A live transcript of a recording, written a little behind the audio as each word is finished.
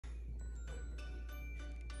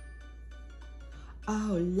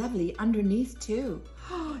Oh, lovely. Underneath too.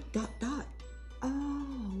 Dot, dot. Oh,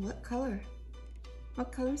 what color?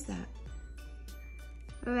 What color is that?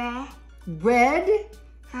 Red. Red?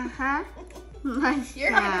 Uh-huh.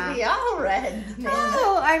 You're gonna be all red.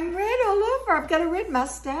 Oh, I'm red all over. I've got a red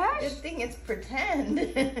mustache. Good thing it's pretend.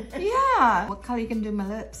 Yeah. What color you can do my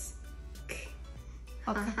lips?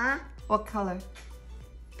 Uh-huh. What color?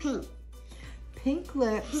 Pink. Pink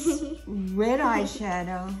lips, red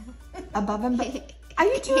eyeshadow, above and below. Are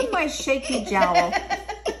you doing my shaky jowl?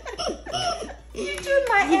 You're doing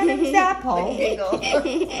my Adam's apple.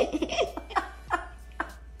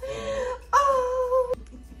 Oh,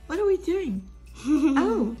 what are we doing?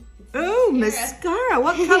 Oh, mascara.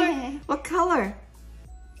 What color? What color?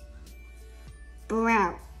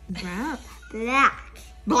 Brown. Brown. Black.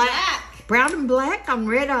 Black. Brown and black on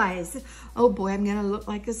red eyes. Oh boy, I'm gonna look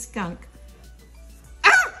like a skunk.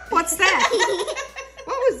 Ah! What's that?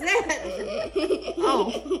 What was that?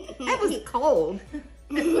 Oh, that was cold.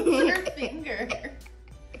 It's her finger.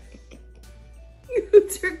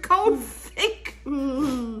 It's her cold finger.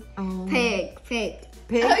 Oh. Pig. Pig.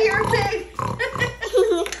 Oh, you're big.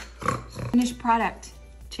 Finished product.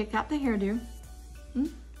 Check out the hairdo.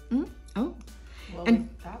 Oh. Well, And- we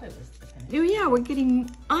thought it was the finish. Oh yeah, we're getting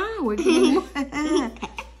more.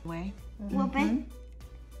 Way. Open.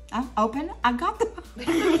 Open? I got the. Open.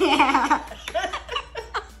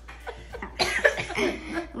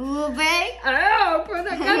 Oh,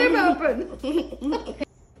 I got him open.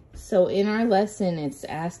 So in our lesson, it's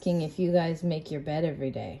asking if you guys make your bed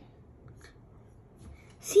every day.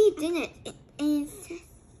 She didn't.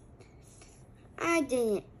 I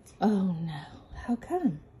didn't. Oh no, how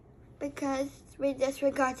come? Because we just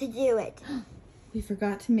forgot to do it. We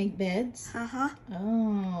forgot to make beds? Uh-huh.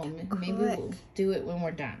 Oh, maybe we'll do it when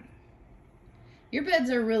we're done. Your beds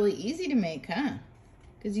are really easy to make, huh?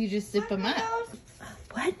 Because you just zip them up.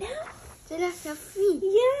 What now? So that's a feet.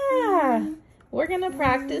 Yeah. We're going to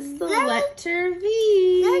practice the letter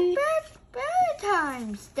V. That's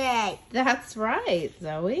Valentine's Day. That's right,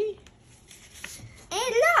 Zoe.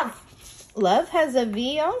 And love. Love has a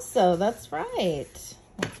V also. That's right.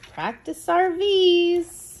 Let's practice our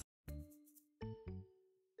V's.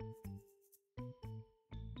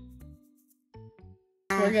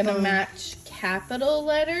 We're going to match capital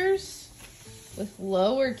letters with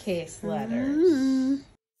lowercase letters.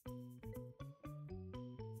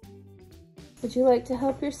 Would you like to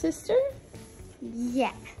help your sister?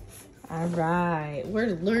 Yeah. All right,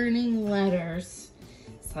 we're learning letters.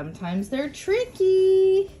 Sometimes they're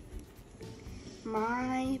tricky.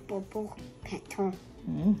 My bubble petal.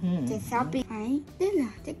 Mm-hmm. This will be right.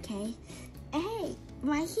 The K. A.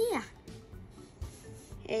 Right here.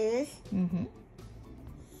 Is Mm-hmm.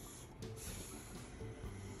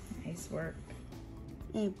 Nice work.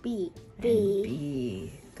 a B. And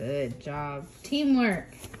B. Good job.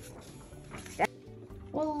 Teamwork.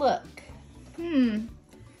 Well, look.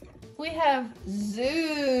 We have Zoom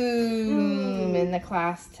in the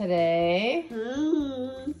class today.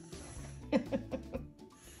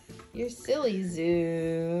 You're silly,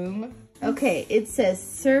 Zoom. Okay, it says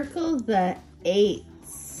circle the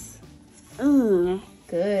 8s.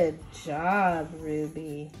 Good job,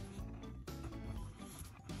 Ruby.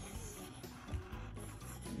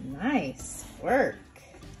 Nice work.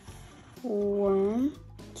 1,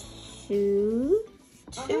 2.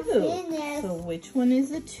 2. So which one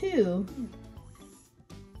is a 2?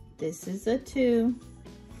 This is a 2.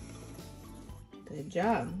 Good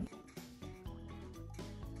job.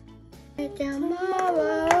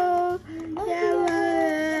 Tomorrow.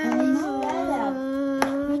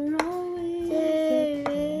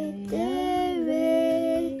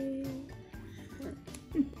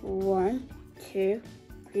 One, 2,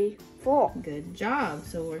 3, 4. Good job.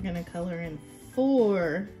 So we're going to color in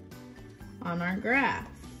 4 on our graph.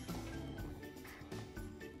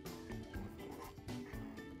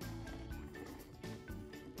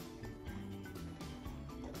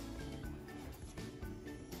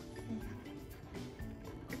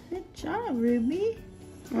 Good job, Ruby.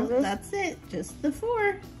 Well, that's it. Just the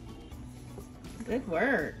 4. Good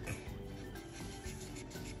work.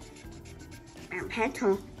 And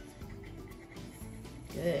petal.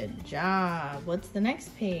 Good job. What's the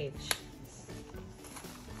next page?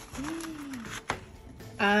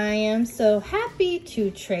 I am so happy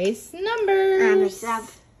to trace numbers.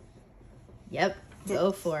 Yep.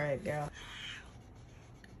 Go for it, girl.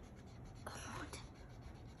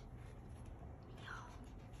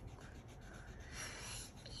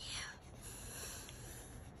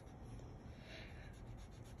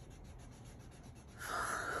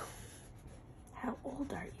 How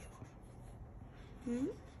old are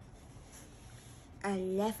you?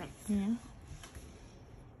 11. Yeah.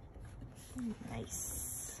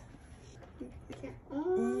 Nice.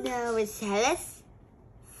 No, it's Alice.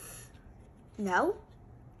 No.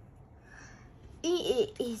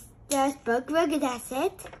 It's just book, that's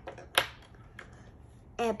it.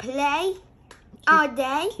 And play all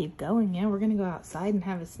day. Keep going. Yeah, we're going to go outside and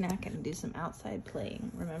have a snack and do some outside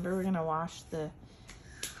playing. Remember, we're going to wash the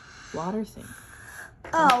water thing.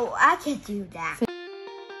 Oh, I can do that.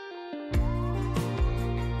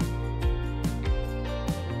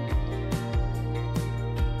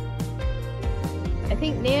 I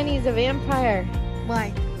think Nanny's a vampire.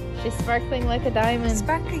 Why? She's sparkling like a diamond.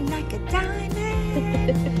 Sparkling like a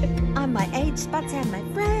diamond on my age spots and my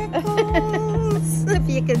freckles. If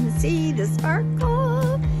you can see the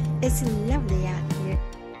sparkle, it's lovely out here.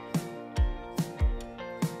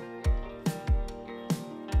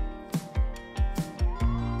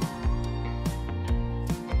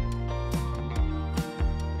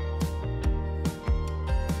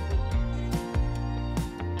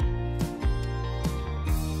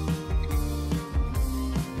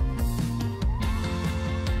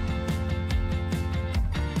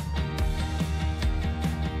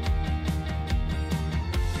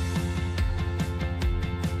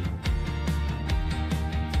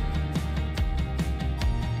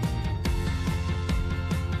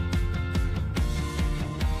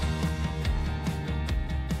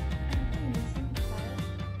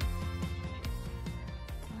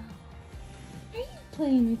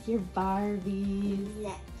 Playing with your Barbies.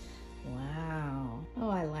 Yeah. Wow. Oh,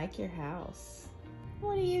 I like your house.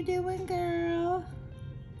 What are you doing, girl?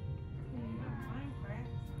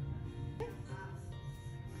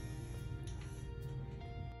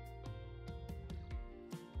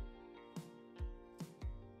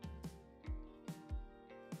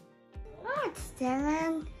 What,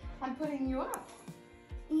 Dylan? I'm putting you up.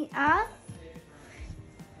 You up?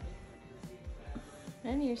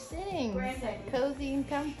 And you're sitting. Granddaddy. Cozy and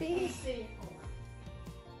comfy.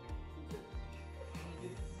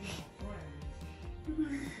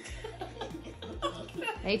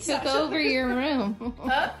 They took over your room.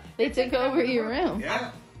 Huh? They took over your room.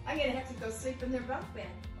 Yeah, I'm gonna have to go sleep in their bunk bed.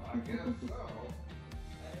 I guess so.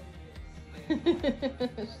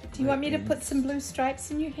 Do you want me to put some blue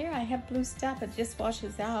stripes in your hair? I have blue stuff. It just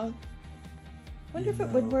washes out. Wonder if it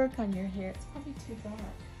would work on your hair. It's probably too dark,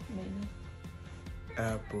 maybe.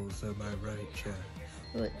 Apples, am I right, Chad?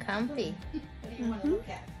 Look comfy. What do you want to look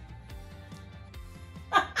at?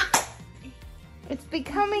 It's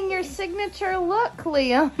becoming your signature look,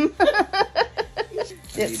 Liam.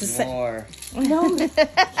 It's the more. No,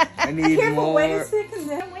 I need careful. Wait a more.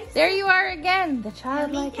 second. Wait a There you are again, the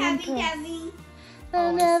childlike Yummy, empress. yummy. The Oh, I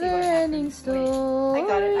see what never-ending happened. Wait. story. I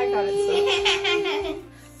got it.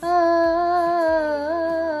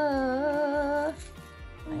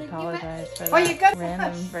 I apologize for Oh, you that got-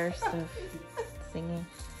 random burst of singing.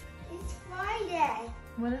 It's Friday.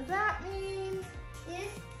 What does that mean?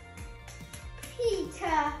 It's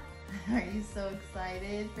pizza. Are you so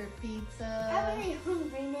excited for I'm pizza? really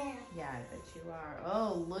hungry now. Yeah, I bet you are.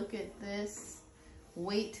 Oh, look at this.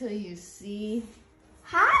 Wait till you see.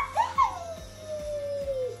 Hot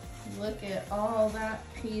Look at all that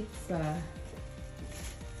pizza.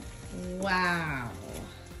 Wow.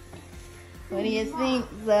 What do you think,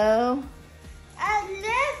 Zoe?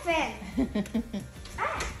 11.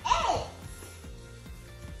 Ah,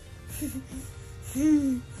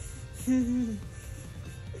 8.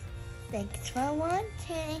 Thanks for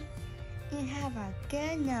watching and have a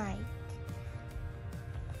good night.